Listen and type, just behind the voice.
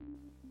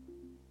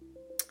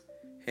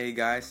Hey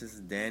guys, this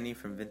is Danny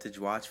from Vintage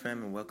Watch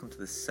Fam, and welcome to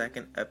the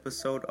second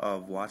episode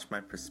of Watch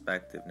My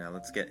Perspective. Now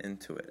let's get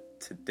into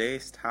it.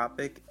 Today's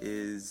topic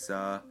is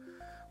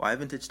why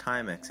vintage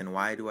Timex and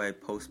why do I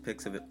post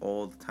pics of it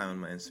all the time on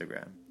my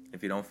Instagram.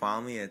 If you don't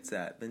follow me, it's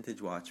at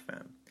Vintage Watch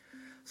Fam.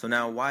 So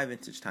now, why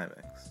vintage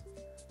Timex?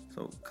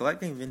 So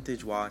collecting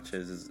vintage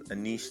watches is a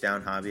niche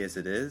down hobby as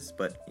it is,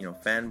 but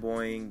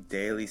fanboying,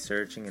 daily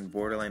searching, and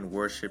borderline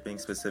worshipping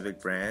specific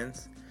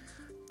brands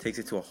takes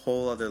it to a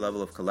whole other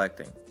level of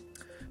collecting.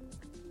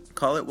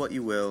 Call it what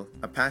you will,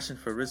 a passion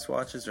for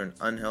wristwatches or an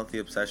unhealthy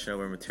obsession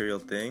over material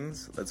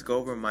things, let's go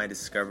over my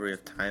discovery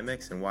of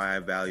Timex and why I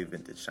value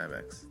vintage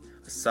Timex,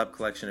 a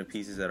sub-collection of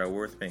pieces that are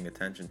worth paying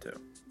attention to.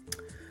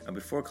 And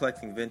before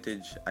collecting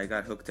vintage, I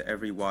got hooked to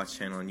every watch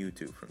channel on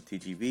YouTube, from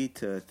TGV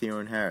to Theo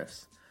and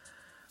Harris.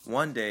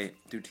 One day,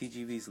 through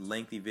TGV's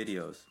lengthy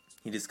videos,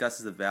 he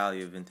discusses the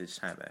value of vintage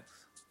Timex.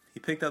 He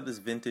picked up this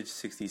vintage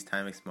 60s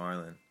Timex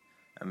Marlin,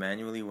 a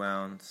manually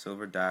wound,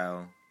 silver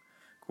dial,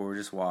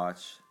 gorgeous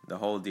watch, the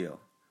whole deal,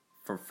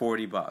 for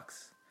 $40.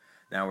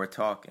 Now we're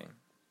talking.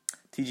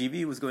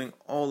 TGV was going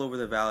all over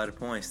the Valley of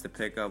Points to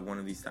pick up one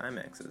of these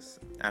Timexes.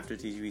 After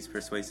TGV's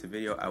persuasive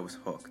video, I was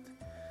hooked.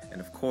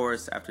 And of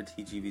course, after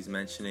TGV's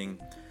mentioning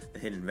the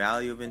hidden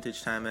value of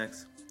vintage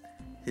Timex,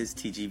 his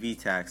TGV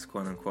tax,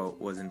 quote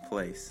unquote, was in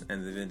place,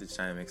 and the vintage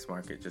Timex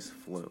market just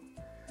flew.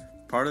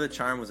 Part of the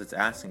charm was its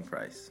asking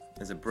price.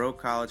 As a broke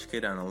college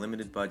kid on a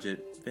limited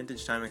budget,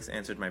 vintage Timex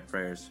answered my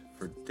prayers.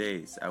 For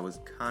days, I was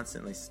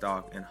constantly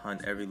stalk and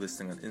hunt every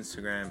listing on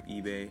Instagram,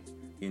 eBay,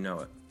 you know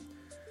it.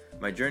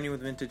 My journey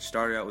with vintage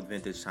started out with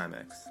vintage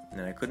Timex,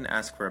 and I couldn't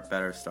ask for a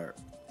better start.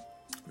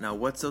 Now,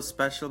 what's so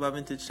special about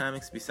vintage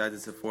Timex besides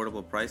its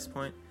affordable price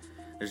point?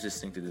 There's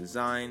distinctive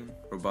design,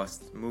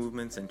 robust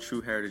movements, and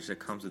true heritage that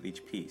comes with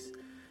each piece.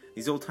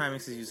 These old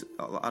Timexes use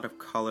a lot of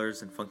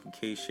colors and funky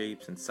case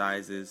shapes and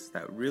sizes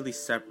that really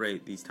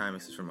separate these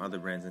Timexes from other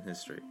brands in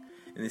history.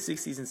 In the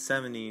 60s and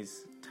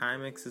 70s,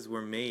 Timexes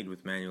were made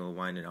with manual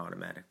wind and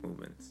automatic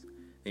movements.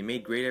 They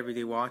made great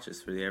everyday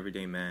watches for the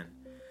everyday man.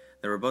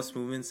 The robust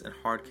movements and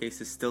hard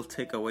cases still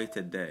tick away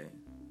today.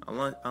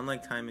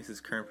 Unlike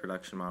Timex's current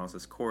production models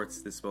as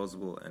quartz,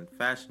 disposable, and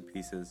fashion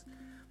pieces,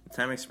 the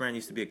Timex brand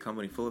used to be a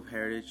company full of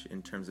heritage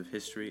in terms of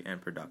history and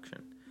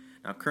production.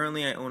 Now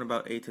currently I own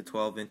about 8 to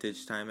 12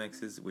 vintage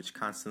Timexes, which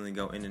constantly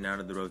go in and out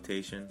of the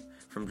rotation.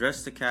 From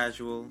dress to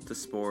casual to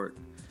sport,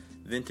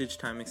 vintage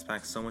Timex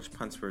packs so much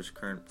punch for its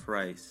current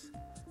price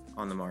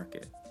on the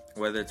market.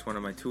 Whether it's one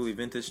of my Thule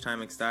vintage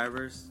Timex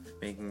divers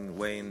making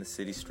way in the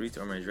city streets,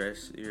 or my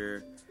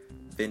dressier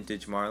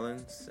vintage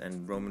Marlins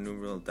and Roman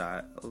numeral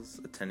dials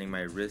attending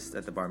my wrist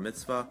at the bar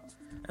mitzvah,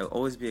 I will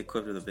always be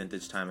equipped with a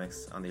vintage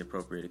Timex on the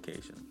appropriate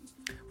occasion.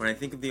 When I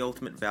think of the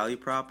ultimate value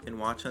prop in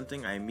watch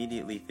hunting, I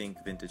immediately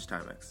think vintage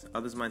Timex.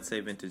 Others might say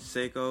vintage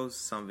Seikos,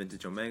 some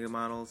vintage Omega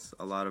models,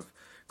 a lot of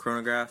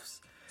chronographs,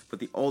 but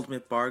the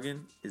ultimate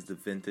bargain is the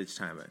vintage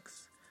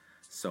Timex.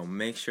 So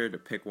make sure to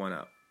pick one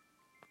up.